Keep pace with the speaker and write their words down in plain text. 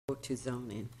to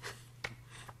zoning.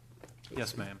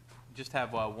 Yes, ma'am. Just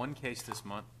have one case this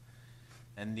month,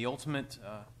 and the ultimate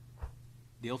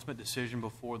decision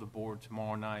before the board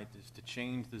tomorrow night is to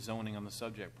change the zoning on the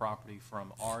subject property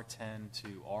from R10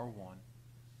 to R1.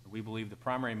 We believe the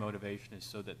primary motivation is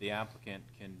so that the applicant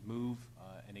can move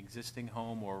an existing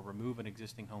home or remove an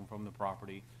existing home from the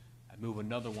property and move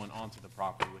another one onto the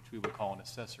property, which we would call an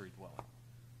accessory dwelling.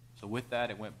 So with that,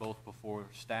 it went both before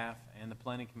staff and the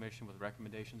Planning Commission with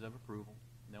recommendations of approval.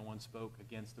 No one spoke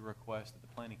against the request at the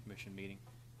Planning Commission meeting,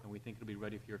 and we think it'll be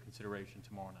ready for your consideration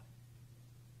tomorrow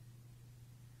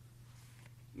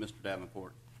night. Mr.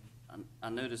 Davenport, I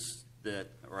noticed that,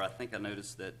 or I think I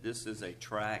noticed that this is a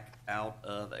track out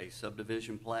of a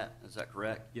subdivision plat. Is that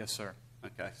correct? Yes, sir.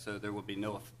 Okay, so there will be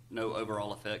no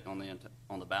overall effect on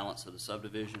the balance of the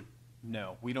subdivision?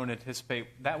 No, we don't anticipate.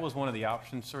 That was one of the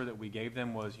options, sir, that we gave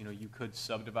them was, you could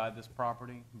subdivide this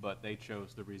property, but they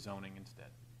chose the rezoning instead.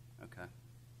 Okay.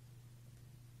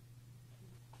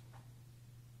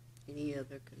 Any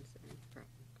other concerns?